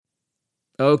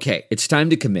Okay, it's time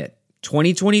to commit.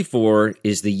 2024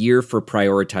 is the year for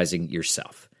prioritizing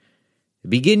yourself.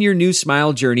 Begin your new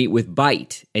smile journey with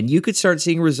Byte, and you could start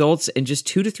seeing results in just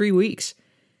 2 to 3 weeks.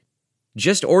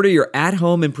 Just order your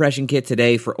at-home impression kit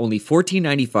today for only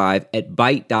 $14.95 at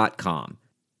Byte.com.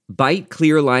 Byte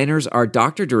clear liners are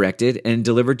doctor-directed and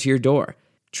delivered to your door.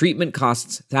 Treatment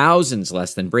costs thousands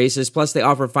less than braces, plus they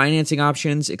offer financing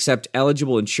options, accept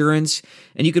eligible insurance,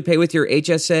 and you could pay with your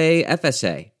HSA,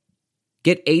 FSA.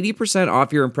 Get 80%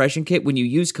 off your impression kit when you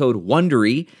use code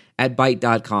WONDERY at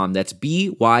Byte.com. That's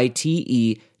BYTE.com.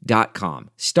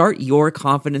 Start your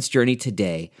confidence journey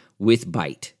today with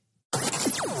Byte.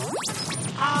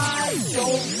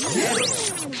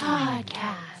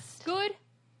 Podcast. Good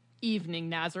evening,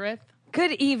 Nazareth.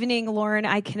 Good evening, Lauren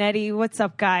Iconetti. What's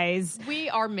up, guys?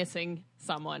 We are missing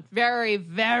someone very,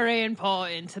 very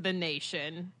important to the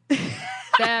nation.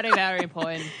 Very, very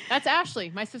important. That's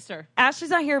Ashley, my sister. Ashley's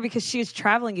not here because she is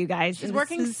traveling, you guys. She's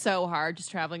working so hard,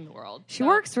 just traveling the world. She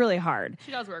works really hard.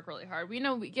 She does work really hard. We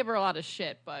know we give her a lot of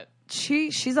shit, but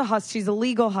she's a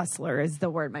legal hustler is the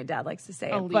word my dad likes to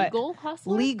say. A legal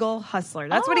hustler? Legal hustler.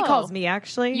 That's what he calls me,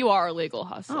 actually. You are a legal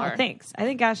hustler. Oh, thanks. I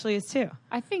think Ashley is too.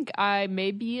 I think I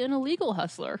may be an illegal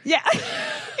hustler. Yeah,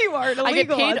 you are an illegal hustler. I get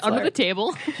paid under the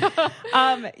table.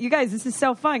 You guys, this is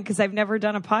so fun because I've never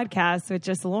done a podcast with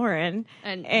just Lauren.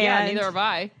 And yeah, neither have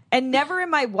I. And never in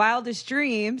my wildest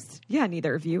dreams. Yeah,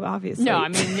 neither of you, obviously. No, I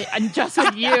mean, just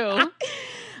with you.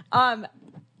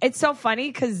 It's so funny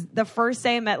because the first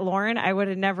day I met Lauren, I would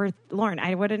have never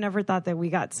thought that we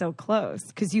got so close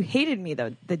because you hated me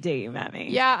the day you met me.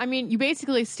 Yeah, I mean, you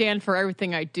basically stand for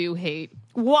everything I do hate.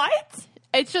 What?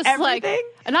 It's just everything?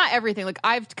 Like, not everything. Like,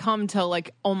 I've come to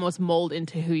like almost mold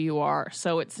into who you are.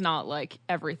 So it's not like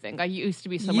everything. I used to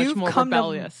be so much more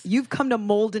rebellious. You've come to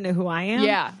mold into who I am?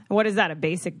 Yeah. What is that, a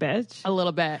basic bitch? A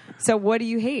little bit. So what do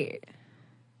you hate?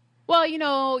 Well, you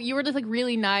know, you were just like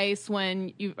really nice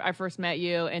when I first met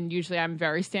you, and usually I'm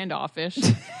very standoffish,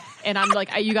 and I'm like,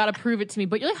 you got to prove it to me.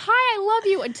 But you're like, "Hi, I love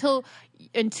you,"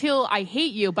 until I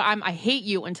hate you, but I hate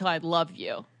you until I love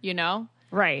you. You know,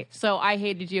 right? So I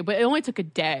hated you, but it only took a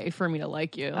day for me to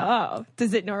like you. Oh,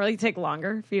 does it normally take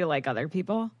longer for you to like other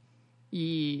people?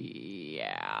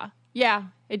 Yeah,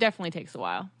 it definitely takes a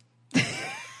while.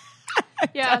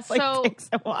 Yeah, so takes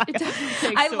a while. It definitely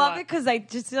takes I love it because I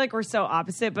just feel like we're so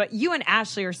opposite, but you and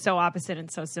Ashley are so opposite and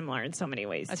so similar in so many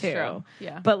ways. That's too. True.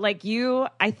 Yeah. But like you,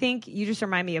 I think you just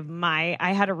remind me of I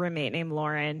had a roommate named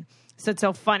Lauren. So it's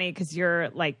so funny because you're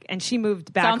like, and she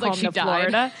moved back home to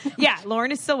Florida. Yeah,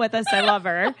 Lauren is still with us. I love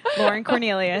her. Lauren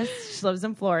Cornelius. She lives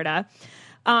in Florida.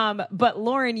 But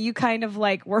Lauren, you kind of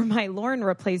like were my Lauren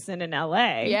replacement in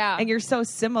LA. Yeah. And you're so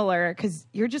similar because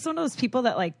you're just one of those people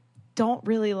that like don't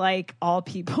really like all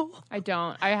people. I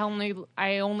don't. I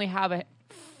only have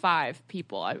 5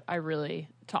 people I really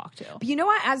talk to. But you know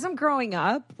what? As I'm growing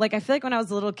up, like I feel like when I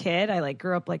was a little kid, I like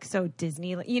grew up like so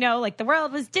Disney, you know, like the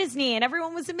world was Disney and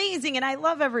everyone was amazing and I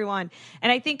love everyone. And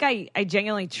I think I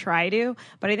genuinely try to,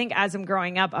 but I think as I'm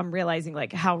growing up, I'm realizing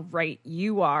like how right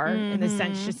you are in the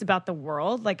sense just about the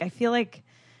world. Like I feel like,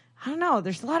 I don't know,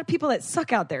 there's a lot of people that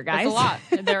suck out there, guys. There's a lot.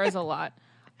 There is a lot.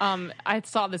 I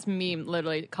saw this meme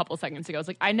literally a couple seconds ago. It's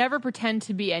like, I never pretend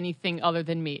to be anything other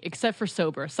than me, except for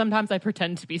sober. Sometimes I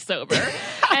pretend to be sober.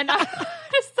 And I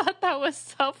just thought that was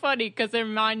so funny because it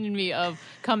reminded me of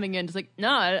coming in just like, no,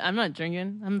 I'm not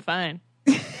drinking. I'm fine.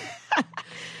 I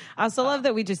also love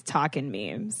that we just talk in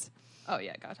memes. Oh,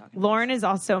 yeah, gotta talk. Lauren is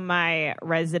also my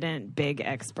resident big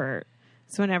expert.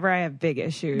 So whenever I have big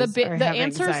issues, the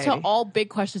answers anxiety, to all big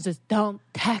questions is don't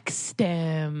text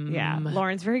him. Yeah,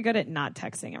 Lauren's very good at not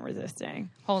texting and resisting.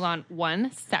 Hold on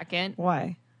 1 second.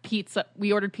 Why? Pizza.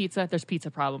 We ordered pizza. There's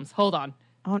pizza problems. Hold on.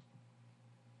 Oh.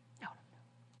 No.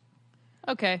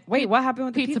 Okay. Wait, what happened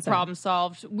with the pizza? Problem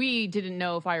solved. We didn't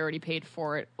know if I already paid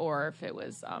for it or if it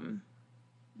was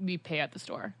we pay at the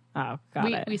store. Oh,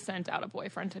 got it. We sent out a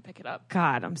boyfriend to pick it up.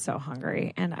 God, I'm so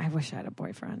hungry, and I wish I had a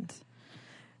boyfriend.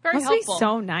 Very Must helpful. Be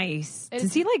so nice.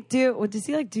 Does he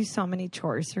do so many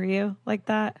chores for you like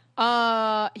that?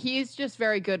 He's just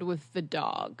very good with the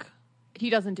dog.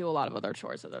 He doesn't do a lot of other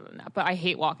chores other than that. But I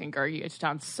hate walking Gergie. It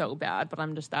sounds so bad, but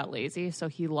I'm just that lazy. So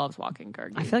he loves walking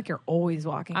Gergie. I feel like you're always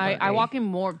walking Gergie. I walk him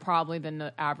more probably than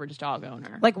the average dog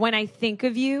owner. Like when I think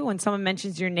of you, when someone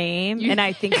mentions your name and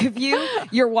I think of you,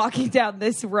 you're walking down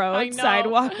this road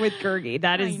sidewalk with Gergie.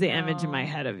 That is the image in my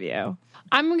head of you.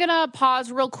 I'm going to pause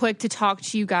real quick to talk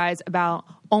to you guys about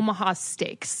Omaha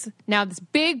Steaks. Now, this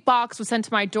big box was sent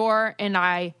to my door, and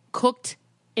I cooked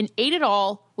and ate it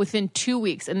all within 2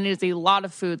 weeks. And it is a lot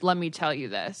of food, let me tell you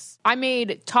this. I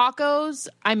made tacos.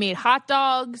 I made hot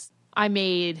dogs. I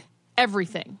made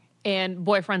everything. and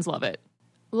boyfriends love it.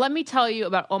 Let me tell you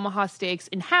about Omaha Steaks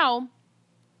and how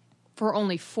for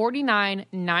only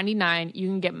 $49.99 you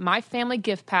can get my family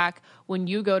gift pack when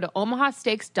you go to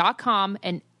omahasteaks.com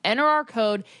and enter our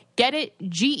code GETIT,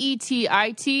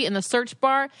 GETIT, in the search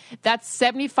bar. That's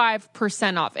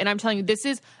 75% off. And I'm telling you, this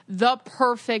is the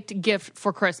perfect gift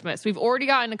for Christmas. We've already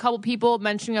gotten a couple people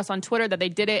mentioning us on Twitter that they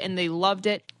did it and they loved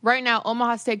it. Right now,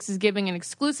 Omaha Steaks is giving an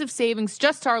exclusive savings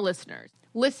just to our listeners.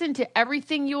 Listen to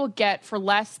everything you will get for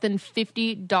less than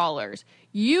 $50.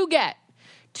 You get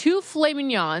 2 filet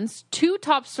mignons, 2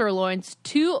 top sirloins,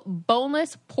 2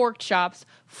 boneless pork chops,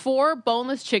 4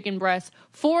 boneless chicken breasts,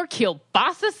 4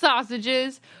 kielbasa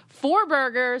sausages, 4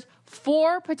 burgers,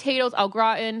 4 potatoes au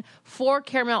gratin, 4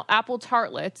 caramel apple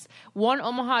tartlets, 1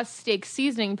 Omaha Steak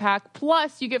seasoning pack,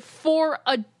 plus you get 4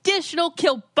 additional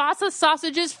kielbasa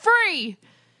sausages free.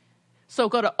 So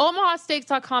go to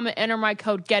omahasteaks.com and enter my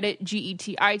code GETIT,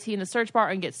 GETIT, in the search bar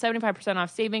and get 75%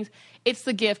 off savings. It's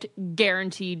the gift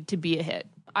guaranteed to be a hit.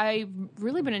 I've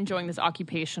really been enjoying this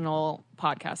occupational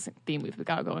podcast theme we've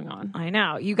got going on. I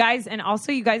know. You guys, and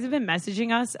also you guys have been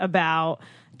messaging us about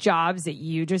jobs that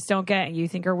you just don't get and you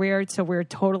think are weird. So we're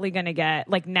totally going to get,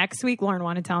 like next week, Lauren,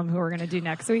 want to tell them who we're going to do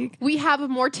next week? We have a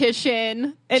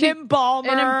mortician. An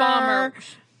embalmer.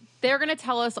 They're going to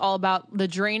tell us all about the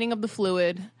draining of the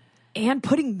fluid. And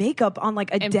putting makeup on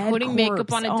like a dead corpse. Putting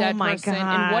makeup on a dead person.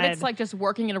 God. And what it's like just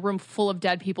working in a room full of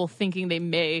dead people thinking they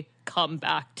may come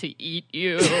back to eat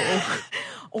you.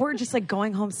 Or just like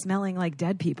going home smelling like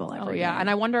dead people every day. And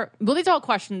I wonder, well, these are all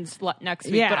questions next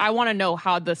week, but I want to know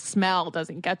how the smell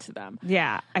doesn't get to them.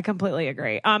 Yeah, I completely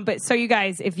agree. But so you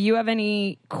guys, if you have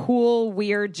any cool,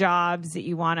 weird jobs that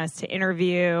you want us to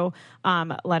interview,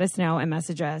 let us know and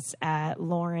message us at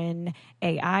Lauren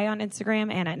AI on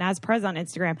Instagram and at NazPrez on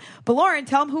Instagram. But Lauren,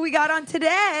 tell them who we got on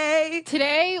today.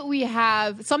 Today we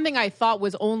have something I thought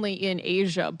was only in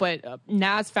Asia, but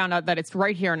Naz found out that it's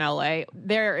right here in LA.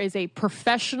 There is a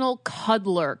professional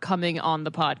cuddler coming on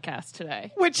the podcast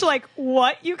today. Which, like,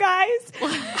 what, you guys?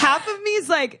 Half of me is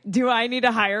like, do I need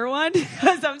to hire one?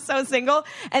 Because I'm so single.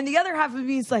 And the other half of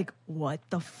me is like, what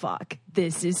the fuck?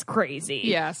 This is crazy.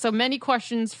 Yeah, so many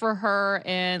questions for her,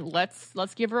 and let's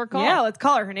give her a call. Yeah, let's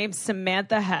call her. Her name's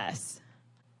Samantha Hess.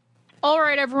 All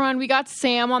right, everyone. We got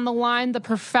Sam on the line, the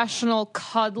professional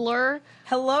cuddler.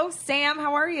 Hello, Sam.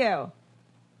 How are you?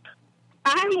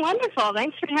 I'm wonderful.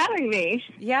 Thanks for having me.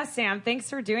 Yeah, Sam. Thanks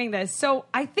for doing this. So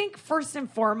I think first and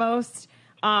foremost,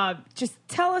 just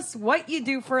tell us what you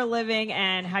do for a living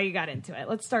and how you got into it.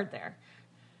 Let's start there.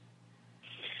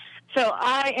 So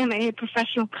I am a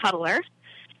professional cuddler,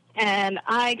 and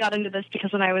I got into this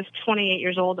because when I was 28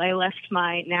 years old, I left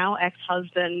my now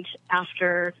ex-husband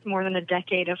after more than a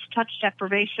decade of touch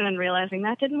deprivation and realizing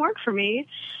that didn't work for me,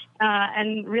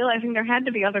 and realizing there had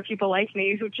to be other people like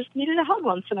me who just needed a hug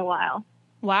once in a while.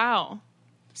 Wow.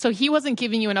 So he wasn't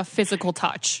giving you enough physical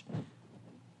touch.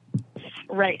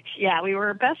 Right. Yeah, we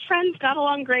were best friends, got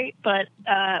along great, but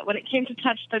when it came to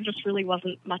touch, there just really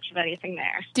wasn't much of anything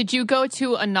there. Did you go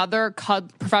to another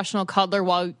professional cuddler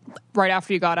right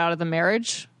after you got out of the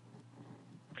marriage?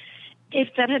 If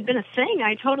that had been a thing,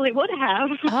 I totally would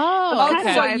have. Oh, okay.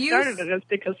 That's why I started it, is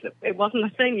because it wasn't a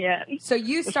thing yet. So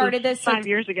you started this 5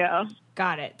 years ago.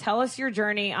 Got it. Tell us your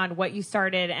journey on what you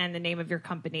started and the name of your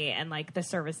company and like the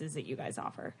services that you guys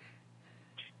offer.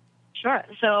 Sure.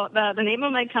 So the name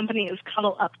of my company is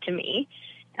Cuddle Up to Me.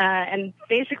 And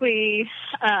basically,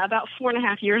 about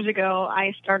 4.5 years ago,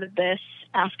 I started this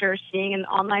after seeing an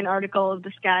online article of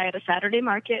this guy at a Saturday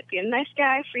market, being a nice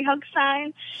guy, free hug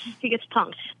sign. He gets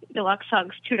punked. Deluxe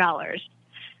hugs, $2.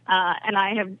 And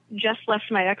I have just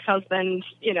left my ex-husband,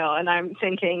 and I'm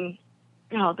thinking,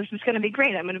 oh, this is going to be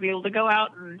great. I'm going to be able to go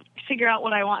out and figure out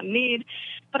what I want and need.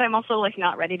 But I'm also,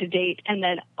 not ready to date. And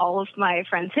then all of my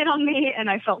friends hit on me, and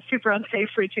I felt super unsafe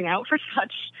reaching out for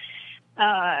touch.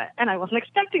 And I wasn't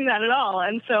expecting that at all.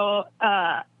 And so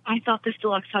I thought this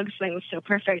deluxe hugs thing was so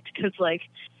perfect because,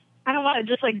 I don't want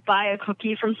to just, buy a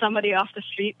cookie from somebody off the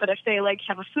street, but if they,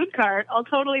 have a food cart, I'll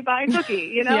totally buy a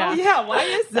cookie, Yeah, why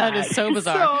is that? That is so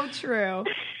bizarre. So true.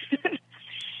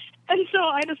 And so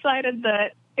I decided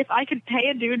that if I could pay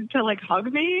a dude to,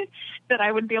 hug me, that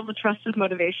I would be able to trust his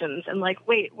motivations and,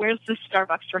 wait, where's this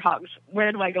Starbucks for hugs?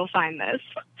 Where do I go find this?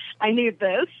 I need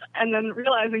this. And then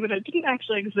realizing that it didn't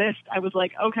actually exist, I was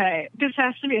like, okay, this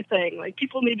has to be a thing.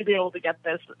 People need to be able to get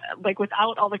this,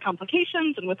 without all the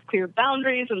complications and with clear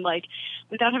boundaries and,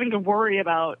 without having to worry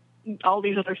about all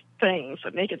these other things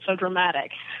that make it so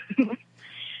dramatic.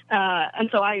 And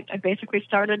so I basically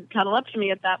started Cuddle Up to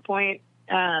Me at that point.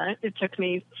 It took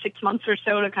me 6 months or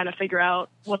so to kind of figure out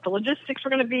what the logistics were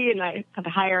going to be, and I had to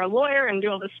hire a lawyer and do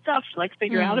all this stuff to like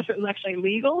figure out if it was actually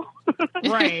legal.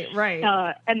 Right.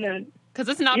 And then because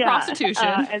it's not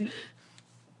prostitution.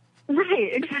 Right,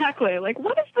 exactly. Like,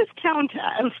 what does this count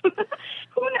as?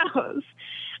 Who knows?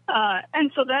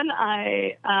 And so then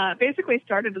I basically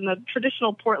started in the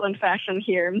traditional Portland fashion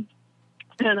here.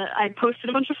 And I posted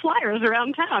a bunch of flyers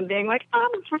around town being like, I'm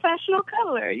a professional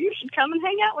cuddler. You should come and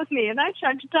hang out with me. And I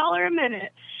charge $1 a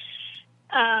minute.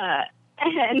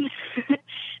 And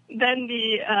then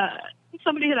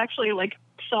somebody had actually like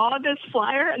saw this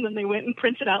flyer, and then they went and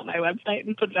printed out my website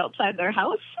and put it outside their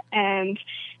house. And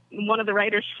one of the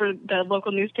writers for the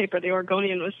local newspaper, the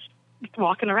Oregonian, was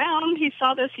walking around. He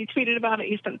saw this. He tweeted about it.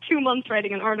 He spent 2 months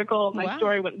writing an article. My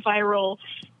story went viral.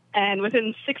 And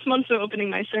within 6 months of opening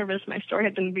my service, my story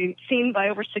had been being seen by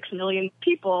over 6 million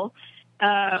people.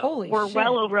 We're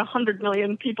well over 100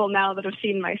 million people now that have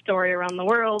seen my story around the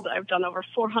world. I've done over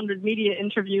 400 media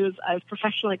interviews. I've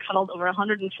professionally cuddled over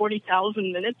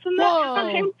 140,000 minutes in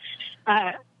that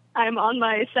time. I'm on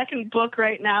my second book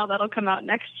right now that'll come out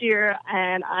next year,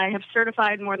 and I have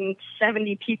certified more than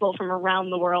 70 people from around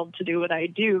the world to do what I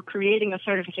do, creating a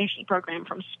certification program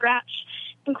from scratch,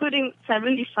 including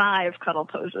 75 cuddle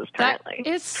poses currently. That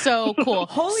is so cool.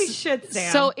 Holy shit,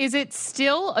 Sam. So is it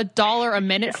still $1 a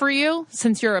minute for you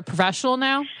since you're a professional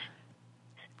now?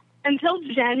 Until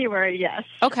January, yes.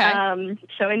 Okay.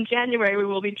 So in January, we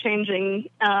will be changing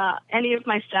any of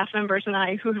my staff members and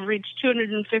I who have reached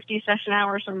 250 session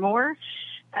hours or more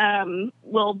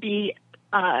will be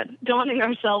donning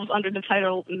ourselves under the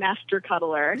title Master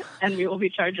Cuddler, and we will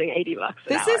be charging $80 an hour.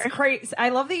 This is crazy. I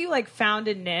love that you like found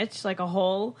a niche, like a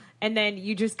hole, and then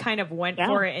you just kind of went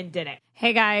for it and did it.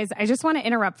 Hey guys, I just want to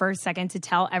interrupt for a second to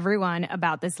tell everyone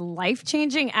about this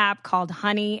life-changing app called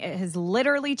Honey. It has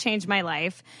literally changed my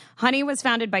life. Honey was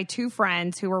founded by two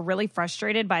friends who were really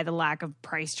frustrated by the lack of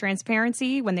price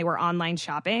transparency when they were online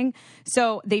shopping.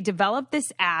 So they developed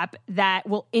this app that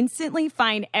will instantly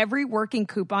find every working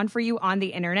coupon for you on the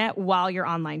internet while you're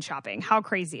online shopping. How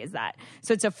crazy is that?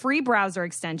 So it's a free browser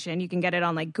extension. You can get it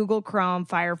on like Google Chrome,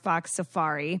 Firefox,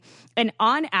 Safari. And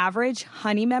on average,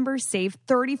 Honey members save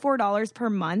 $34 per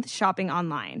month shopping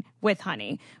online with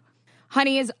Honey.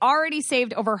 Honey has already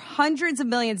saved over hundreds of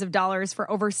millions of dollars for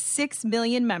over 6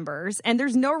 million members, and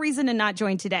there's no reason to not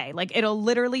join today. Like, it'll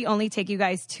literally only take you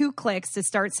guys 2 clicks to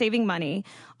start saving money.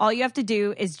 All you have to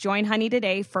do is join Honey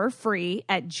today for free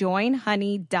at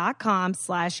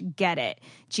joinhoney.com/getit,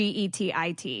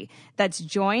 Getit. That's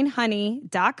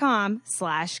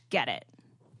joinhoney.com/getit.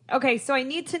 Okay, so I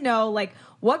need to know, like,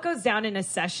 what goes down in a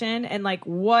session and, like,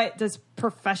 what does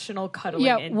professional cuddling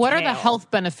entail? What are the health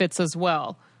benefits as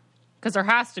well? Because there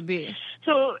has to be.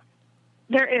 So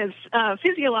there is.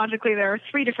 Physiologically, there are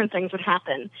 3 different things that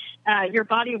happen. Your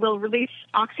body will release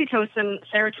oxytocin,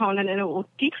 serotonin, and it will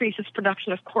decrease its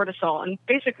production of cortisol. And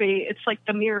basically, it's like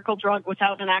the miracle drug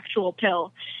without an actual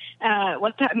pill.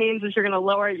 What that means is you're going to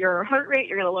lower your heart rate,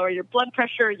 you're going to lower your blood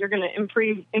pressure, you're going to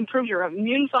improve your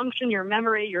immune function, your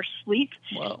memory, your sleep.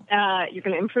 Whoa. You're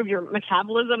going to improve your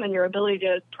metabolism and your ability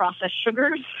to process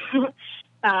sugars.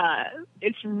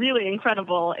 It's really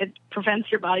incredible. It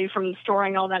prevents your body from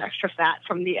storing all that extra fat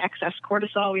from the excess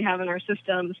cortisol we have in our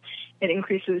systems. It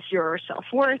increases your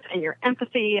self-worth and your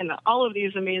empathy and all of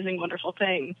these amazing, wonderful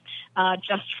things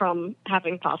just from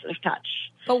having positive touch.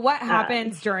 But what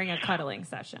happens during a cuddling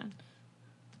session?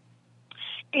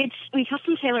 We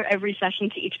custom tailor every session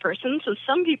to each person. So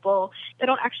some people, they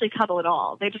don't actually cuddle at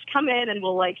all. They just come in and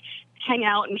will like hang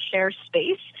out and share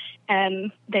space.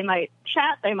 And they might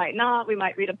chat, they might not. We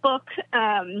might read a book.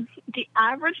 The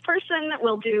average person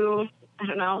will do,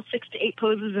 6 to 8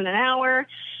 poses in an hour,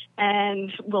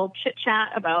 and we'll chit chat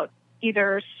about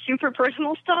either super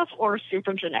personal stuff or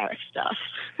super generic stuff.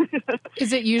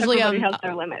 Is it usually has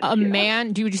their limits, a man?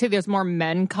 Would you say there's more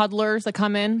men cuddlers that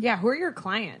come in? Yeah, who are your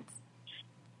clients?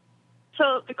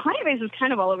 So the client base is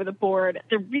kind of all over the board.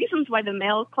 The reasons why the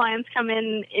male clients come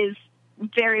in is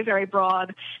very, very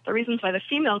broad. The reasons why the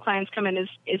female clients come in is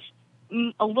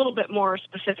a little bit more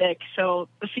specific. So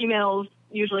the females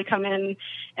usually come in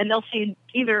and they'll see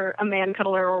either a man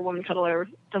cuddler or a woman cuddler.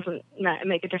 Doesn't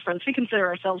make a difference. We consider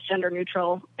ourselves gender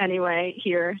neutral anyway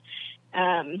here.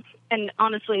 And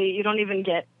honestly, you don't even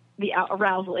get the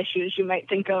arousal issues you might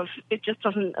think of. It just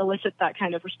doesn't elicit that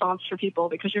kind of response for people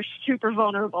because you're super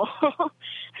vulnerable.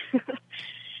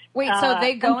 Wait, so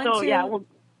they go into... Yeah,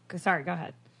 Sorry, go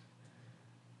ahead.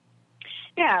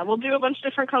 Yeah, we'll do a bunch of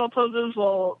different cuddle poses.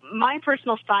 Well, my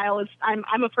personal style is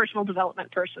I'm a personal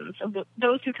development person. So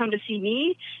those who come to see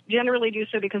me generally do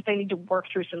so because they need to work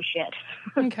through some shit.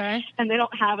 Okay. And they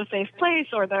don't have a safe place,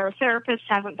 or their therapists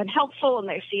haven't been helpful, and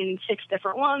they've seen 6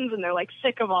 different ones, and they're like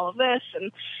sick of all of this.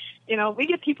 And, you know, we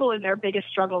get people in their biggest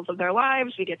struggles of their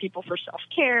lives. We get people for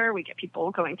self-care. We get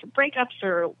people going through breakups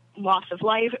or loss of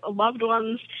life, loved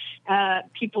ones,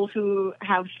 people who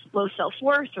have low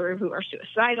self-worth or who are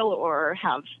suicidal or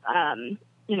have,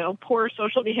 you know, poor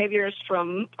social behaviors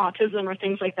from autism or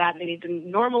things like that. They need to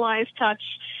normalize touch,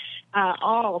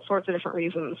 all sorts of different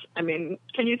reasons. I mean,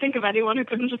 can you think of anyone who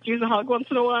couldn't just use a hug once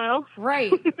in a while?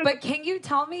 Right. But can you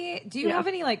tell me, do you have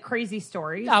any like crazy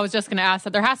stories? I was just going to ask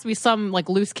that. There has to be some like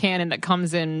loose cannon that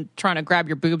comes in trying to grab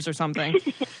your boobs or something.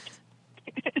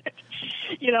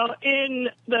 You know, in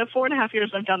the 4.5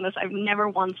 years I've done this, I've never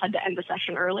once had to end a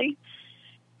session early.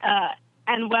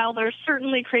 And while there's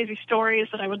certainly crazy stories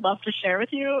that I would love to share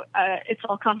with you, it's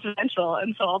all confidential.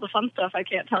 And so all the fun stuff I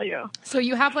can't tell you. So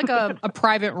you have like a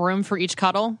private room for each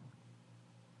cuddle?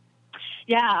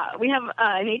 Yeah, we have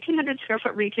an 1,800 square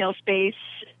foot retail space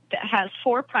that has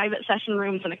 4 private session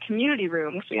rooms and a community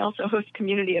room. We also host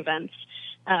community events,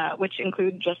 which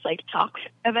include just like talk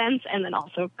events and then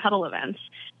also cuddle events.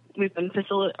 We've been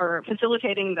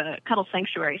facilitating the Cuddle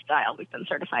Sanctuary style. We've been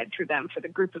certified through them for the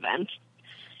group event.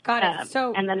 Got it.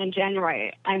 And then in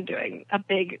January, I'm doing a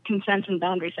big consent and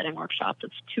boundary setting workshop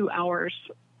that's 2 hours,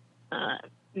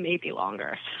 maybe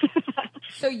longer.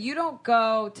 So you don't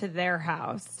go to their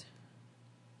house?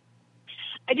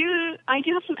 I do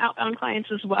have some outbound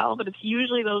clients as well, but it's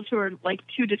usually those who are like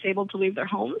too disabled to leave their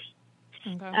homes.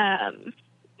 Okay.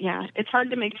 Yeah, it's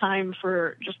hard to make time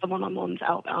for just the one-on-ones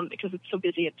outbound because it's so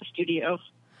busy at the studio.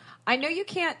 I know you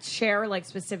can't share like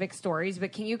specific stories,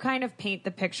 but can you kind of paint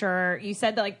the picture? You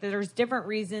said that like there's different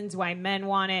reasons why men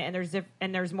want it,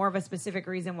 and there's more of a specific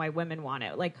reason why women want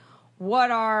it. Like, what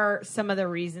are some of the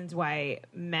reasons why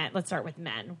men? Let's start with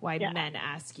men. Why men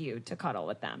ask you to cuddle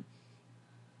with them?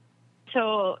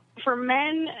 So for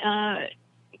men,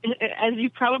 as you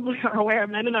probably are aware,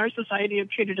 men in our society are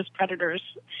treated as predators,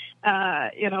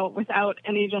 you know, without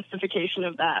any justification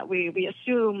of that. We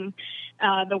assume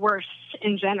the worst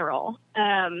in general.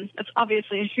 It's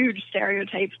obviously a huge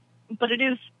stereotype, but it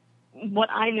is what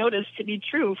I notice to be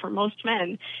true for most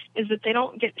men is that they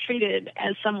don't get treated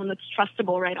as someone that's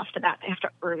trustable right off the bat. They have to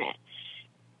earn it.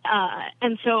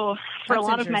 And so for a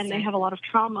lot of men, they have a lot of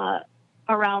trauma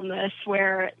around this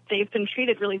where they've been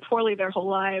treated really poorly their whole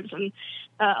lives. And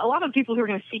a lot of people who are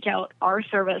going to seek out our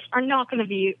service are not going to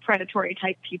be predatory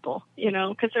type people, you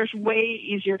know, because there's way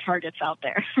easier targets out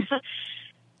there.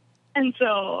 And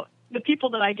so the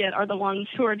people that I get are the ones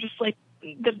who are just like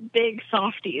the big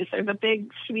softies. They're the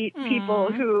big sweet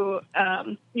people who,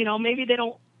 you know, maybe they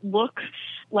don't look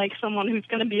like someone who's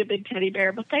going to be a big teddy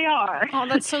bear, but they are. Oh,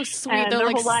 that's so sweet. And their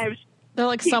whole lives. They're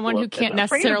like someone who can't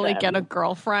necessarily get a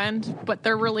girlfriend, but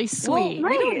they're really sweet. Well,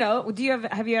 right. I don't know.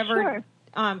 Have you ever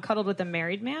cuddled with a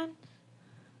married man?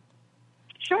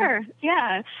 Sure.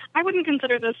 Yeah. I wouldn't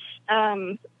consider this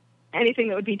anything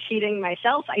that would be cheating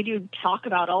myself. I do talk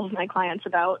about all of my clients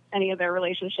about any of their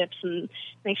relationships and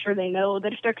make sure they know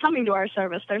that if they're coming to our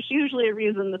service, there's usually a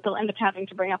reason that they'll end up having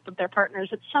to bring up with their partners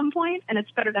at some point, and it's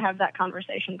better to have that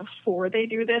conversation before they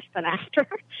do this than after.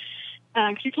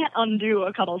 Because you can't undo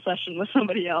a cuddle session with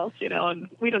somebody else, you know, and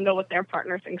we don't know what their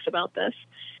partner thinks about this.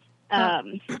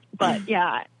 But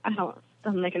yeah,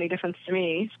 doesn't make any difference to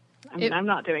me. I mean, I'm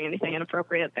not doing anything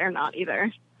inappropriate. They're not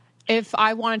either. If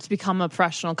I wanted to become a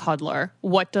professional cuddler,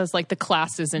 what does like the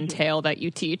classes entail that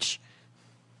you teach?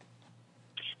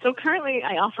 So currently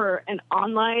I offer an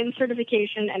online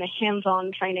certification and a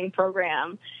hands-on training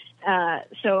program.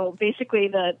 So basically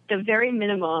the very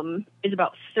minimum is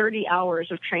about 30 hours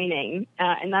of training,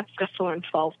 and that's just to learn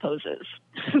 12 poses.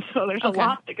 So there's a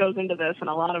lot that goes into this and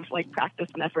a lot of like practice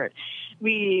and effort.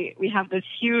 We have this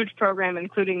huge program,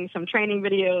 including some training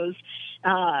videos,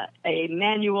 a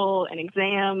manual, an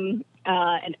exam,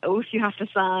 an oath you have to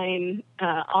sign,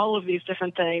 all of these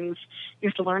different things. You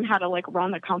have to learn how to like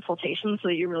run a consultation so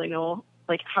that you really know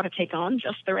like how to take on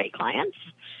just the right clients.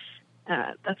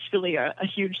 That's really a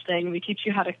huge thing. We teach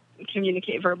you how to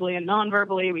communicate verbally and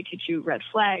non-verbally. We teach you red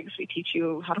flags. We teach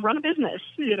you how to run a business.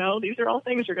 You know, these are all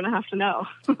things you're going to have to know.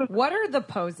 What are the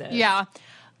poses? Yeah,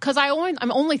 because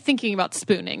I'm only thinking about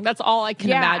spooning. That's all I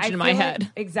can imagine in my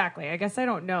head. Exactly. I guess I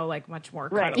don't know like much more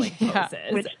cuddling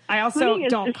poses. Which I also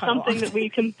don't is cuddle something often. that we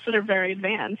consider very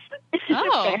advanced.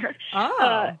 Oh.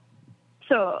 Fair.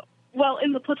 Well,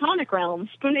 in the platonic realm,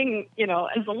 spooning, you know,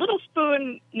 as a little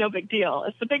spoon, no big deal.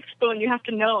 As the big spoon, you have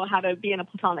to know how to be in a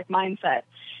platonic mindset.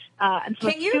 And so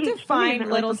Can you spoon define isn't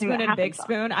really little something spoon that and big happens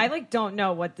often. spoon? I don't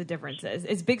know what the difference is.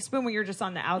 Is big spoon when you're just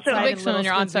on the outside? So big and spoon little on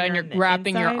your spoon outside and when you're on the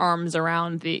wrapping your inside? arms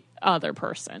around the other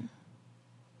person.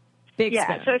 Big Yeah,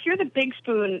 spoon. so if you're the big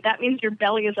spoon, that means your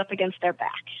belly is up against their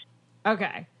back.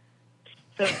 Okay.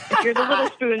 So if you're the little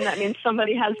spoon, that means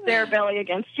somebody has their belly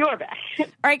against your back. All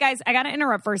right, guys, I got to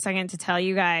interrupt for a second to tell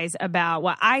you guys about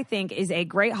what I think is a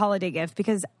great holiday gift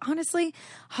because honestly,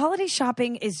 holiday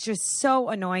shopping is just so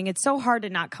annoying. It's so hard to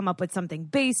not come up with something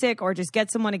basic or just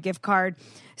get someone a gift card.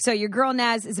 So your girl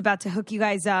Naz is about to hook you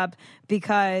guys up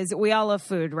because we all love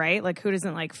food, right? Like, who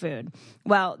doesn't like food?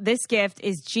 Well, this gift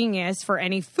is genius for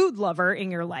any food lover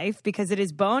in your life because it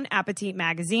is Bon Appetit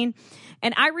magazine.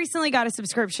 And I recently got a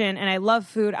subscription and I love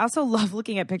food. I also love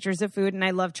looking at pictures of food and I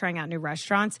love trying out new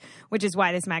restaurants, which is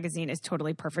why this magazine is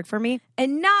totally perfect for me.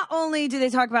 And not only do they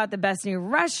talk about the best new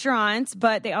restaurants,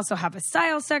 but they also have a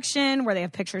style section where they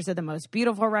have pictures of the most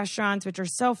beautiful restaurants, which are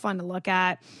so fun to look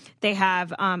at. They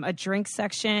have a drink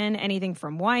section, anything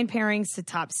from wine pairings to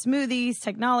top smoothies,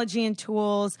 technology and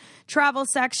tools, travel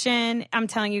section. I'm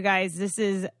telling you guys, this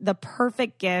is the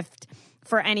perfect gift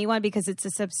for anyone because it's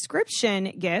a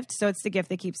subscription gift. So it's the gift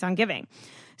that keeps on giving.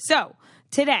 So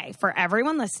today, for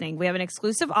everyone listening, we have an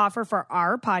exclusive offer for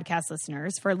our podcast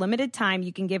listeners. For a limited time,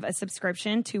 you can give a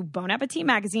subscription to Bon Appetit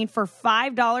magazine for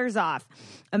 $5 off.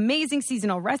 Amazing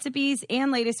seasonal recipes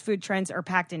and latest food trends are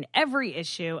packed in every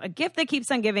issue, a gift that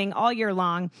keeps on giving all year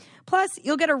long. Plus,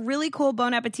 you'll get a really cool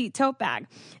Bon Appetit tote bag.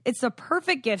 It's the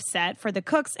perfect gift set for the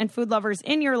cooks and food lovers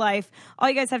in your life. All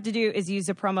you guys have to do is use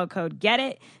the promo code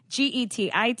GETIT,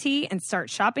 GETIT, and start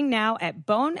shopping now at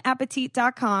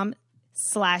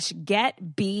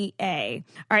bonappetit.com/getba.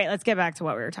 All right, let's get back to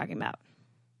what we were talking about.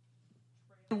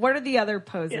 What are the other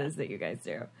poses that you guys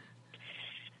do?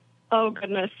 Oh,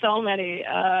 goodness, so many.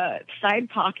 Side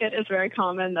pocket is very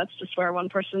common. That's just where one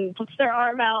person puts their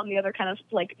arm out and the other kind of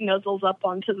like nuzzles up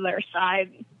onto their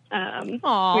side.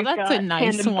 Oh, that's a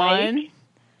nice tandem one. bike.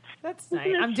 That's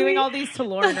nice. I'm doing all these to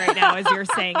Lauren right now as you're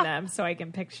saying them so I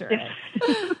can picture it.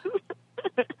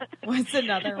 What's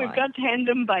another one? We've got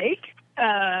tandem bike.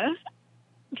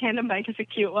 Tandem bike is a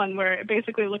cute one where it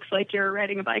basically looks like you're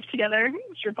riding a bike together.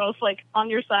 You're both like on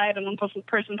your side and one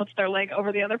person puts their leg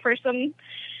over the other person.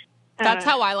 That's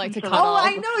how I like to cuddle. Oh,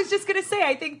 I know. I was just going to say,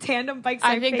 I think tandem bikes are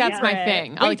I think that's my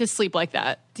thing. I like to sleep like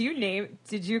that. Did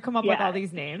you come up with all these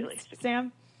it's names, really cute.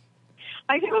 Sam?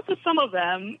 I came up with some of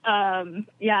them. When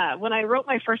I wrote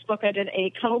my first book, I did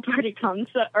a cuddle party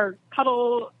concept or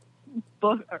cuddle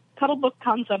book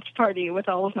concept party with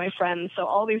all of my friends. So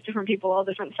all these different people, all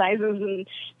different sizes and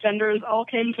genders, all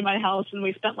came to my house, and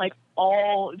we spent like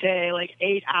all day, like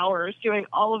 8 hours, doing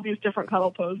all of these different cuddle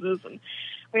poses. And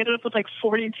we ended up with like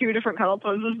 42 different cuddle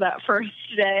poses that first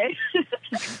day.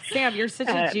 Sam, you're such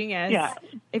a genius. Yeah.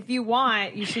 If you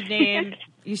want, you should name.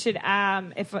 You should.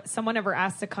 If someone ever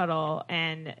asks to cuddle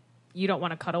and you don't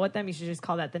want to cuddle with them, you should just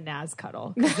call that the Naz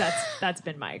cuddle. 'Cause that's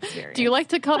been my experience. Do you like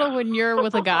to cuddle when you're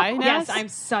with a guy, Naz? Yes, I'm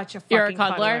such a fucking You're a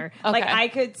cuddler? cuddler. Like Okay. I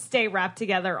could stay wrapped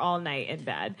together all night in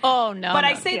bed. Oh, no. But no.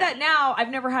 I say that now. I've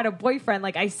never had a boyfriend.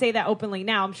 Like I say that openly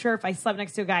now. I'm sure if I slept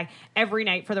next to a guy every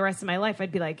night for the rest of my life,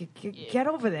 I'd be like, get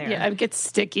over there. Yeah, it gets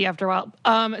sticky after a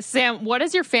while. Sam, what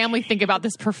does your family think about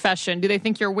this profession? Do they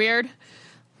think you're weird?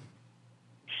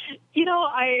 You know,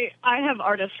 I have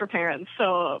artists for parents,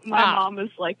 so my mom is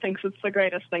like thinks it's the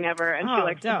greatest thing ever, and she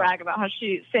likes to brag about how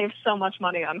she saved so much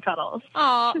money on cuddles.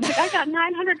 Oh, She's like, I got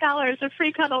 $900 of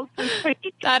free cuddles this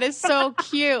week. that is so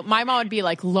cute. My mom would be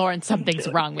like, Lauren, something's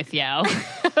wrong with you.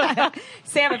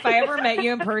 Sam, if I ever met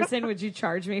you in person, would you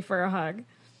charge me for a hug?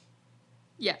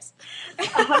 Yes. A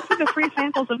hug for the free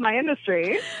samples of my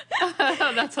industry.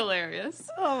 That's hilarious.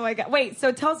 Oh my God. Wait,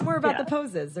 so tell us more about the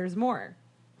poses. There's more.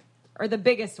 Or the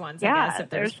biggest ones, I guess, if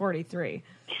there's 43.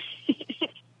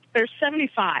 There's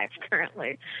 75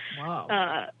 currently.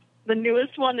 Wow. The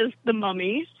newest one is the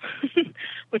mummy,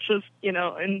 which was,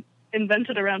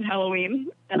 invented around Halloween.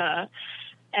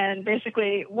 And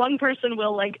basically one person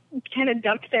will like kind of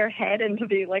duck their head into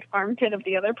the like armpit of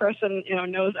the other person,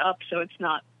 nose up, so it's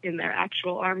not in their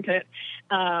actual armpit.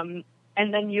 And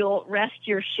then you'll rest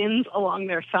your shins along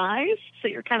their thighs, so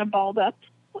you're kind of balled up.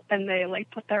 And they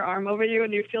like put their arm over you,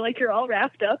 and you feel like you're all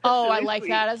wrapped up. It's Oh, really I like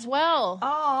sweet. that as well.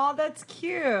 Oh, that's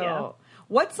cute. Yeah.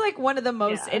 What's like one of the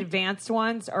most advanced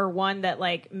ones, or one that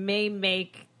like may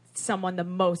make someone the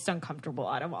most uncomfortable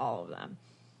out of all of them?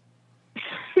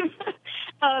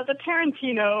 The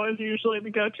Tarantino is usually the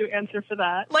go-to answer for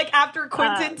that. Like after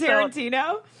Quentin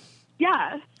Tarantino?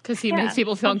 Yeah. Because he makes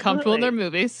people feel uncomfortable in their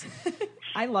movies.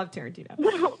 I love Tarantino.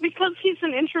 Well, because he's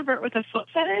an introvert with a foot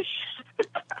fetish.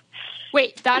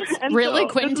 Wait, that's And really so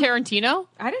Quentin Tarantino?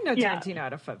 I didn't know Yeah. Tarantino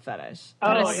had a foot fetish.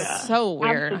 That Oh, is yeah. so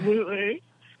weird. Absolutely.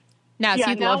 Now, Yeah,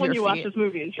 you'd now love when your you watch feet. his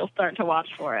movies, you'll start to watch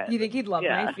for it. You think he'd love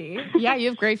Yeah. my feet? Yeah, you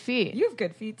have great feet. You have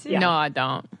good feet too. No, I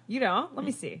don't. You don't? Let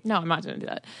me see. No, I'm not going to do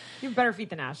that. You have better feet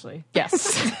than Ashley.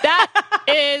 Yes, that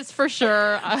is for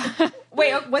sure.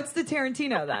 Wait, what's the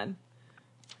Tarantino then?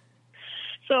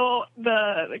 So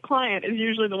the client is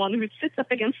usually the one who sits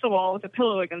up against the wall with a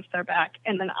pillow against their back,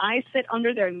 and then I sit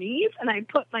under their knees and I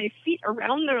put my feet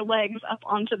around their legs up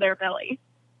onto their belly.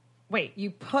 Wait,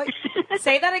 you put...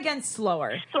 Say that again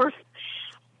slower. So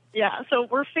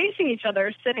we're facing each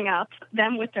other, sitting up,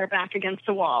 them with their back against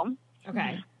the wall.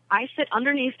 Okay. I sit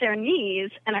underneath their knees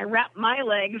and I wrap my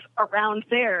legs around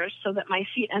theirs so that my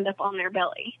feet end up on their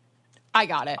belly. I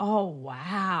got it. Oh,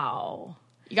 wow.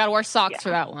 You got to wear socks Yeah. for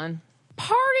that one.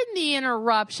 Pardon the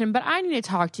interruption, but I need to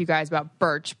talk to you guys about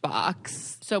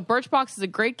Birchbox. So Birchbox is a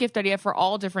great gift idea for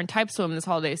all different types of women this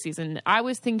holiday season. I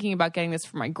was thinking about getting this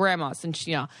for my grandma since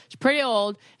she's pretty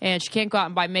old and she can't go out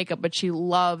and buy makeup, but she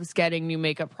loves getting new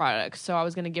makeup products. So I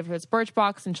was going to give her this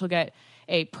Birchbox and she'll get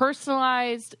a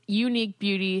personalized, unique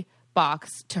beauty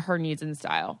box to her needs and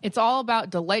style. It's all about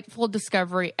delightful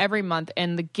discovery every month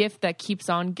and the gift that keeps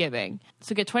on giving.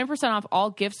 So get 20% off all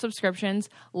gift subscriptions,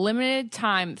 limited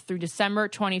time through December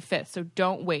 25th. So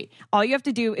don't wait. All you have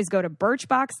to do is go to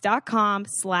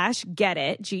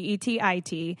birchbox.com/getit,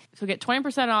 GETIT. So get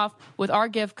 20% off with our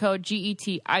gift code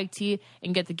GETIT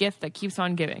and get the gift that keeps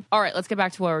on giving. All right, let's get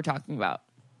back to what we're talking about.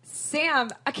 Sam,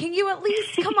 can you at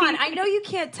least... Come on. I know you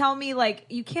can't tell me, like,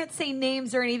 you can't say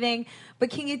names or anything, but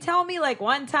can you tell me, like,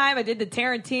 one time I did the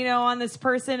Tarantino on this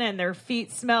person and their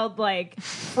feet smelled like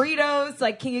Fritos?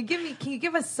 Like, can you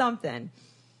give us something?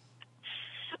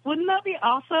 Wouldn't that be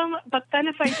awesome? But then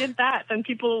if I did that, then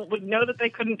people would know that they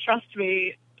couldn't trust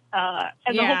me. And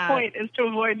the Yeah. whole point is to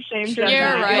avoid shame. You're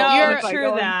right. No, You're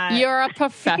true that. You're a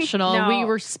professional. No. We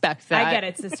respect that. I get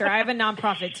it, sister. I have a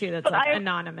nonprofit, too, that's, like, I-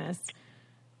 anonymous.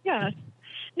 Yeah.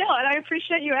 No, and I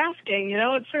appreciate you asking. You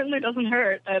know, it certainly doesn't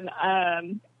hurt. And,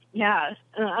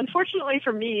 unfortunately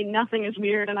for me, nothing is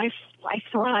weird, and I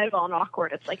thrive on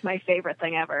awkward. It's like my favorite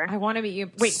thing ever. I want to meet you.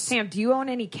 Wait, Sam, do you own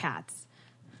any cats?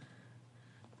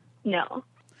 No. Do own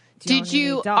Did any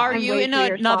you? dogs? Are I'm you way in too another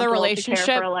irresponsible to care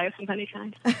relationship? for a life of any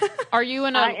kind. Are you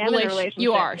in a I am in a relationship,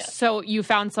 You are. yes. So you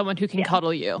found someone who can Yeah.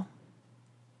 cuddle you.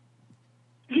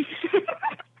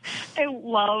 I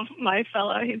love my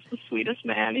fella. He's the sweetest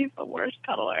man. He's the worst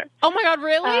cuddler. Oh my God,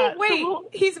 really? Wait, So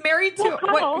he's married to... we'll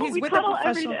cuddle. He's We with a cuddle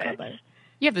every professional day. cuddler.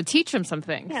 You have to teach him some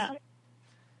things. Yeah.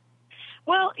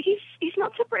 Well, he's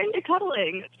not super into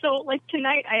cuddling. So, like,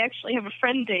 tonight I actually have a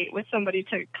friend date with somebody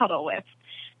to cuddle with.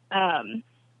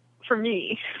 For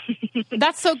me.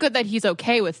 That's so good that he's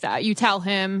okay with that. You tell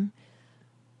him.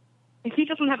 If he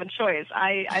doesn't have a choice,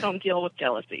 I don't deal with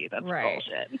jealousy. That's Right.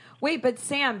 bullshit. Wait, but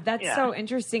Sam, that's Yeah. so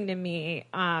interesting to me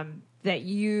that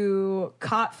you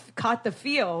caught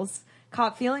feelings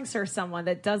for someone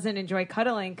that doesn't enjoy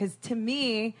cuddling. Because to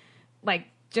me,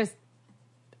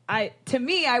 I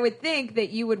would think that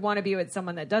you would want to be with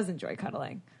someone that does enjoy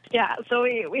cuddling. Yeah, so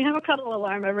we have a cuddle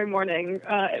alarm every morning,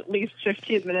 at least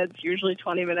 15 minutes, usually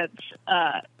 20 minutes,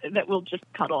 that we'll just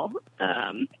cuddle.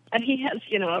 And he has,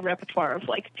 a repertoire of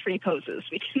like 3 poses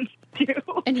we can do.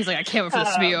 And he's like, I can't wait for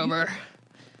this to be over.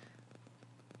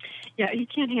 Yeah, he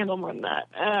can't handle more than that.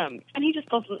 And he just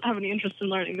doesn't have any interest in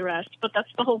learning the rest. But that's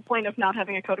the whole point of not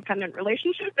having a codependent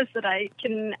relationship, is that I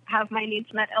can have my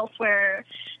needs met elsewhere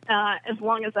as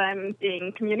long as I'm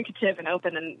being communicative and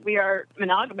open. And we are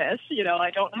monogamous.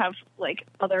 I don't have, like,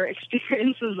 other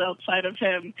experiences outside of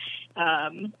him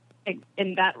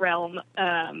in that realm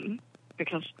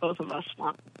because both of us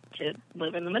want to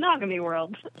live in the monogamy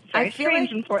world. It's very I feel strange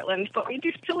like- in Portland, but we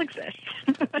do still exist.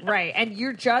 Right. And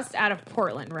you're just out of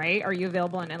Portland, right? Are you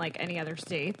available in like any other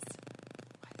states?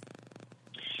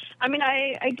 I mean,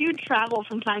 I do travel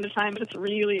from time to time, but it's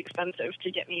really expensive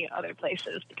to get me other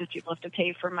places because people have to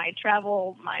pay for my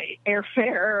travel, my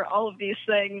airfare, all of these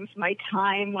things, my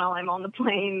time while I'm on the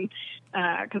plane,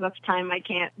 because that's time I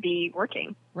can't be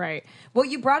working. Right. Well,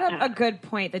 you brought up a good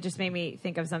point that just made me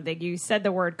think of something. You said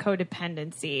the word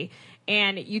codependency,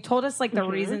 and you told us like the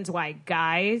reasons why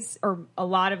guys, or a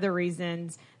lot of the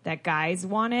reasons that guys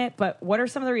want it, but what are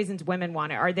some of the reasons women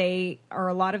want it? Are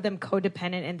a lot of them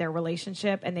codependent in their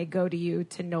relationship and they go to you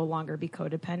to no longer be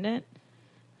codependent?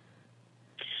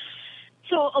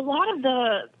 So a lot of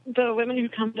the women who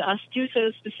come to us do so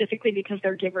specifically because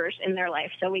they're givers in their life.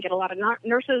 So we get a lot of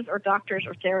nurses or doctors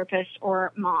or therapists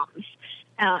or moms.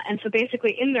 And so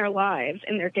basically in their lives,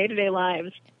 in their day-to-day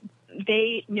lives,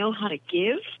 they know how to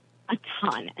give a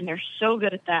ton, and they're so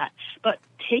good at that. But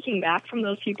taking back from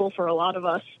those people for a lot of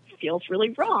us feels really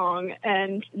wrong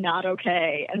and not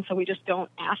okay. And so we just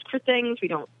don't ask for things. We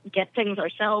don't get things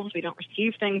ourselves. We don't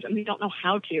receive things, and we don't know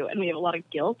how to. And we have a lot of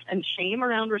guilt and shame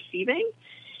around receiving.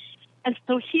 And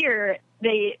so here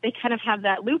they kind of have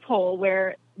that loophole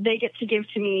where they get to give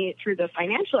to me through the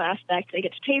financial aspect. They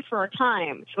get to pay for our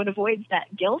time. So it avoids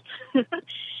that guilt.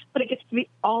 But it gets to be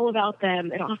all about them.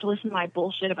 They don't have to listen to my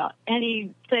bullshit about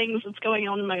any things that's going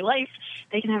on in my life.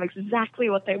 They can have exactly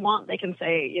what they want. They can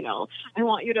say, you know, I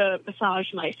want you to massage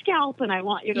my scalp, and I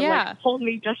want you to like hold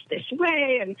me just this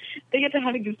way. And they get to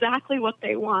have exactly what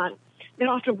they want. They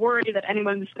don't have to worry that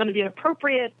anyone's going to be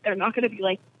inappropriate. They're not going to be,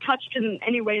 like, touched in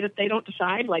any way that they don't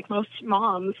decide. Like most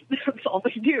moms, that's all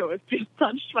they do is just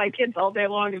touch my kids all day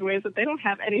long in ways that they don't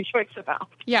have any choice about.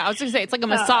 Yeah, I was going to say, it's like a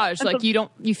massage. Like,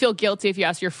 you feel guilty if you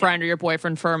ask your friend or your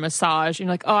boyfriend for a massage. And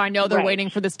you're like, oh, I know they're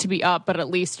waiting for this to be up, but at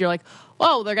least you're like,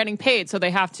 oh, they're getting paid, so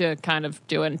they have to kind of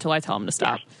do it until I tell them to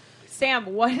stop. Yeah. Sam,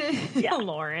 what?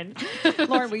 Lauren,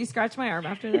 will you scratch my arm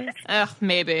after this?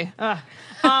 Maybe.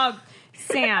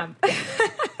 Sam,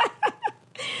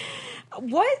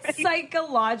 what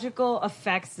psychological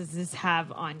effects does this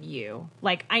have on you?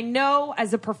 Like, I know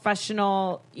as a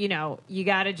professional, you know, you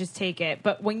got to just take it.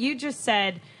 But when you just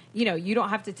said, you know, you don't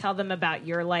have to tell them about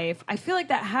your life, I feel like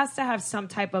that has to have some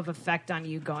type of effect on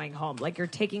you going home. Like, you're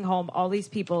taking home all these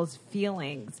people's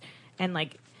feelings and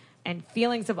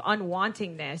feelings of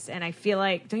unwantingness. And I feel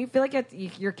like, don't you feel like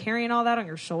you're carrying all that on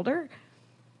your shoulder?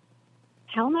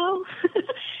 Hell no.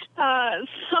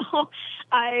 So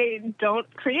I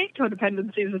don't create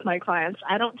codependencies with my clients.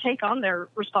 I don't take on their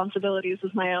responsibilities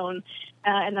as my own.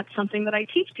 And that's something that I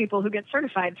teach people who get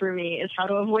certified through me, is how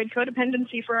to avoid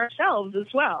codependency for ourselves as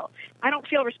well. I don't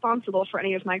feel responsible for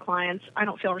any of my clients. I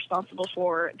don't feel responsible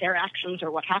for their actions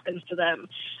or what happens to them.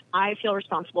 I feel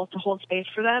responsible to hold space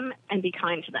for them and be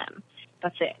kind to them.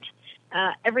 That's it.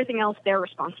 Everything else, they're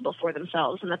responsible for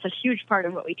themselves. And that's a huge part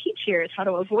of what we teach here, is how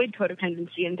to avoid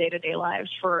codependency in day-to-day lives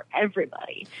for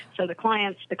everybody. So the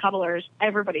clients, the cuddlers,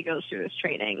 everybody goes through this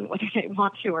training, whether they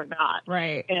want to or not.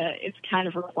 Right. It's kind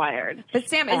of required. But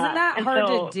Sam, isn't that hard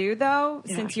to do, though?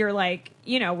 Yeah. Since you're like,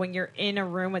 you know, when you're in a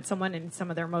room with someone in some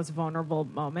of their most vulnerable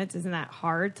moments, isn't that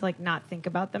hard to, like, not think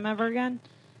about them ever again?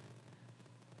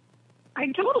 I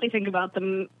totally think about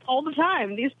them all the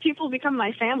time. These people become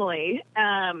my family.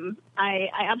 I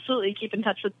absolutely keep in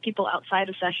touch with people outside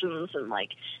of sessions, and like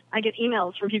I get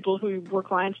emails from people who were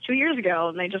clients 2 years ago,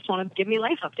 and they just want to give me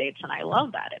life updates, and I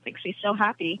love that. It makes me so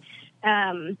happy.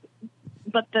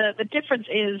 But the difference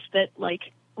is that,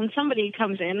 like, when somebody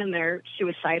comes in and they're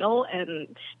suicidal,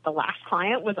 and the last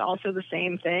client was also the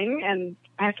same thing, and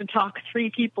I have to talk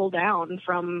 3 people down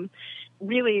from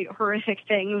really horrific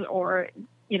things, or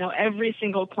you know, every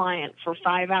single client for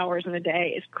 5 hours in a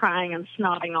day is crying and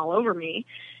snotting all over me.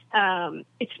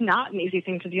 It's not an easy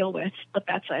thing to deal with, but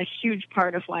that's a huge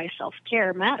part of why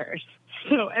self-care matters.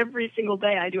 So every single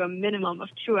day I do a minimum of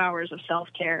 2 hours of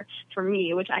self-care for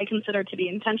me, which I consider to be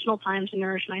intentional time to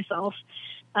nourish myself,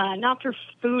 not through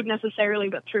food necessarily,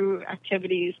 but through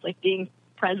activities like being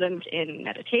present in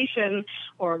meditation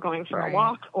or going for a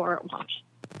walk or watch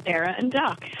Sarah and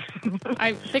Duck.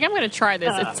 I think I'm going to try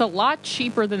this. It's a lot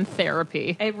cheaper than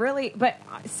therapy. It really, but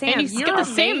Sam, you're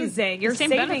amazing. You're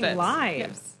saving lives.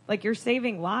 Yes. Like, you're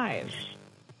saving lives.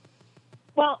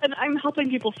 Well, and I'm helping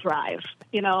people thrive,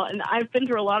 you know, and I've been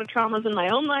through a lot of traumas in my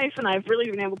own life, and I've really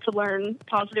been able to learn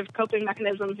positive coping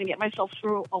mechanisms and get myself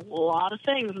through a lot of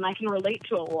things, and I can relate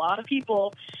to a lot of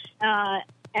people,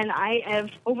 and I have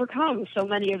overcome so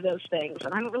many of those things,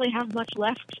 and I don't really have much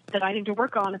left that I need to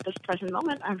work on at this present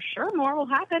moment. I'm sure more will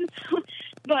happen,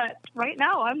 but right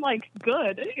now I'm, like,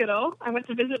 good, you know. I went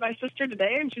to visit my sister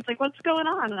today, and she's like, what's going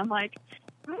on? And I'm like,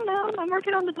 I don't know. I'm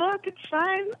working on the book. It's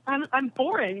fine. I'm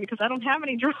boring because I don't have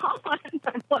any drama in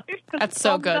my life. That's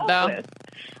so good, though.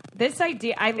 This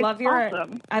idea, I love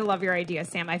your idea,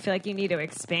 Sam. I feel like you need to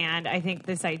expand. I think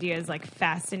this idea is like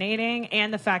fascinating,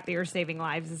 and the fact that you're saving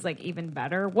lives is like even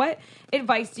better. What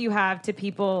advice do you have to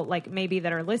people like maybe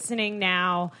that are listening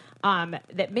now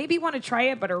that maybe want to try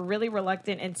it but are really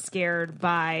reluctant and scared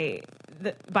by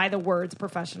the words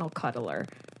professional cuddler?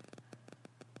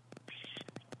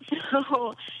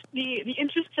 So the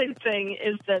interesting thing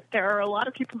is that there are a lot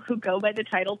of people who go by the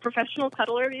title professional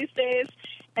cuddler these days,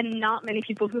 and not many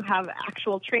people who have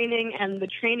actual training, and the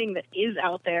training that is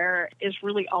out there is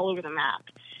really all over the map.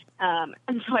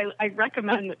 And so I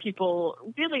recommend that people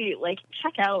really like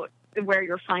check out where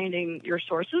you're finding your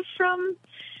sources from.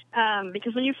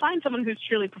 Because when you find someone who's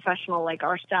truly professional, like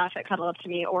our staff at Cuddle Up to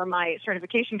Me or my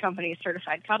certification company,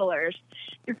 Certified Cuddlers,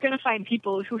 you're going to find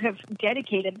people who have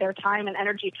dedicated their time and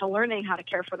energy to learning how to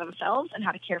care for themselves and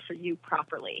how to care for you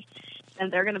properly.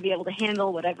 And they're going to be able to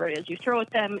handle whatever it is you throw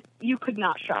at them. You could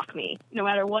not shock me. No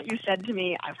matter what you said to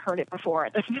me, I've heard it before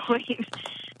at this point.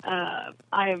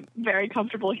 I'm very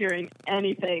comfortable hearing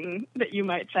anything that you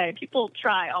might say. People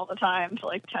try all the time to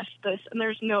like test this, and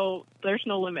there's no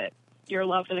limit. You're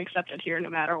loved and accepted here no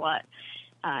matter what.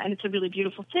 And it's a really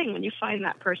beautiful thing when you find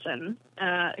that person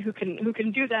who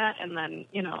can do that. And then,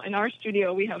 you know, in our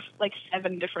studio, we have like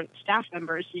 7 different staff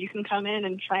members. So you can come in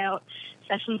and try out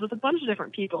sessions with a bunch of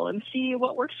different people and see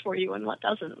what works for you and what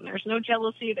doesn't. And there's no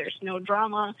jealousy. There's no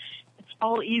drama. It's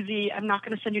all easy. I'm not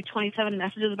going to send you 27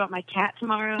 messages about my cat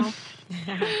tomorrow.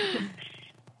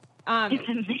 It's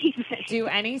amazing. Do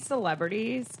any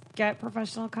celebrities get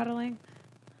professional cuddling?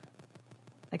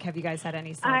 Like, have you guys had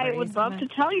any celebrities? I would love to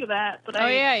tell you that, but the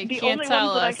only ones that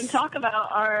I can talk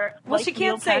about are she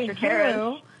can't say Patrick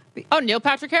Harris. Oh, Neil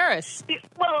Patrick Harris.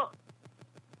 Well,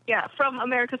 yeah, from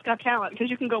America's Got Talent, because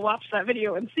you can go watch that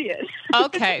video and see it.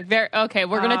 Okay,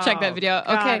 we're gonna check that video.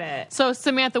 Got Okay, it. so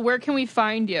Samantha, where can we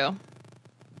find you?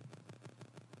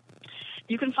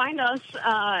 You can find us,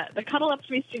 the Cuddle Up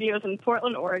to Me studios in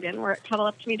Portland, Oregon. We're at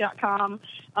cuddleuptome.com,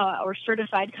 or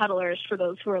Certified Cuddlers for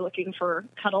those who are looking for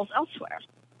cuddles elsewhere.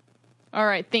 All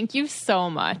right, thank you so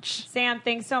much. Sam,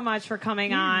 thanks so much for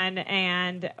coming on,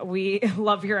 and we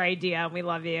love your idea. We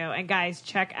love you. And guys,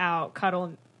 check out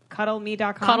cuddleme.com.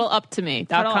 Cuddleuptome.com. Cuddleuptome.com.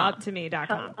 Cuddle Up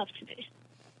to Me.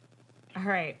 All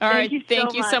right. All right,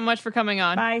 Thank you so much for coming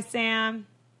on. Bye, Sam.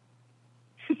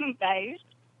 Bye.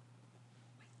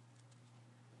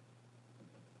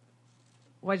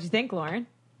 What'd you think, Lauren?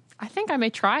 I think I may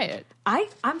try it.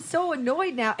 I'm so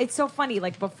annoyed now. It's so funny.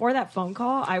 Like, before that phone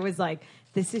call, I was like,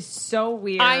 this is so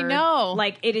weird. I know.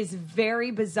 Like, it is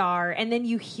very bizarre. And then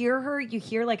you hear her,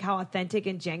 like how authentic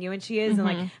and genuine she is and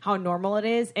like how normal it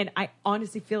is. And I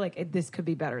honestly feel like this could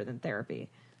be better than therapy.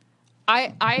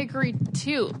 I agree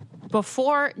too.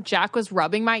 Before, Jack was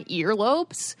rubbing my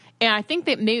earlobes, and I think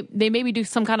they maybe do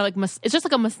some kind of like it's just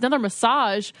like another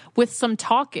massage with some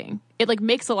talking. It like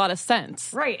makes a lot of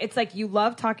sense. Right. It's like you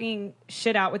love talking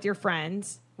shit out with your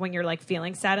friends when you're like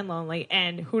feeling sad and lonely,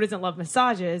 and who doesn't love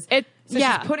massages? She's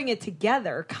putting it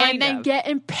together, and then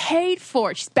getting paid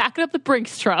for it. She's backing up the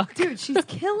Brinks truck. Dude, she's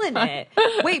killing it.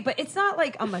 Wait, but it's not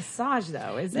like a massage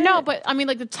though, is it? No, but I mean,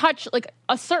 like the touch, like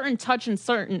a certain touch in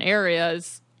certain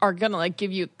areas are gonna like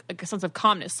give you like a sense of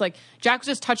calmness. Like Jack was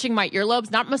just touching my earlobes,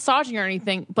 not massaging or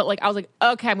anything, but like I was like,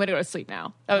 okay, I'm gonna go to sleep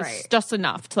now. That was just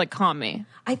enough to like calm me.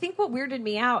 I think what weirded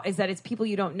me out is that it's people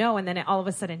you don't know, and then it all of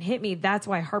a sudden hit me. That's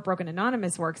why Heartbroken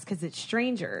Anonymous works, because it's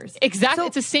strangers. Exactly, So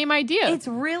it's the same idea. It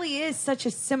really is such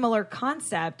a similar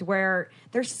concept where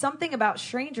there's something about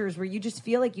strangers where you just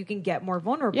feel like you can get more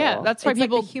vulnerable. Yeah, that's why It's like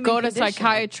people the human go to condition.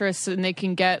 psychiatrists and they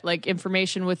can get like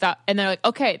information without, and they're like,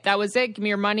 okay, that was it. Give me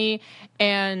your money,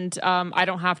 and I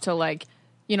don't have to like,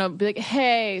 you know, be like,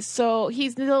 hey, so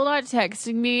he's still not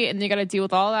texting me, and you got to deal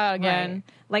with all that again. Right.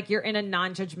 Like you're in a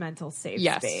non-judgmental safe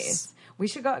space. We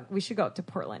should go up to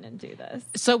Portland and do this.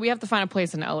 So we have to find a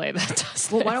place in LA that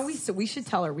does. Well, why don't we? So we should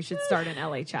tell her we should start an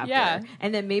LA chapter. Yeah.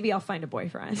 And then maybe I'll find a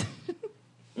boyfriend.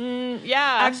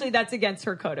 Yeah, Actually, that's against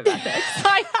her code of ethics.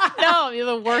 I know you're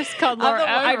the worst cuddler ever.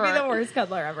 I'd be the worst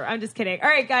cuddler ever. I'm just kidding. All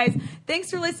right, guys. Thanks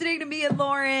for listening to me and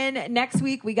Lauren. Next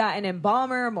week, we got an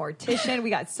embalmer, a mortician. We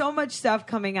got so much stuff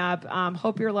coming up.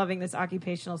 Hope you're loving this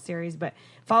occupational series. But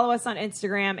follow us on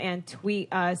Instagram and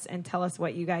tweet us and tell us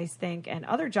what you guys think and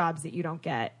other jobs that you don't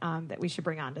get that we should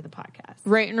bring onto the podcast.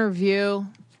 Rate and review.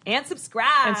 And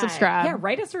subscribe. Yeah,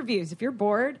 write us reviews. If you're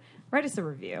bored, write us a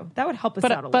review. That would help us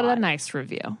out a lot. But a nice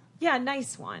review. Yeah, a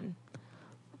nice one.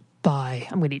 Bye.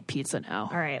 I'm going to eat pizza now.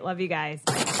 All right. Love you guys.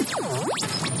 I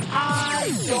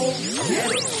don't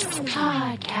get it.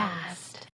 Podcast.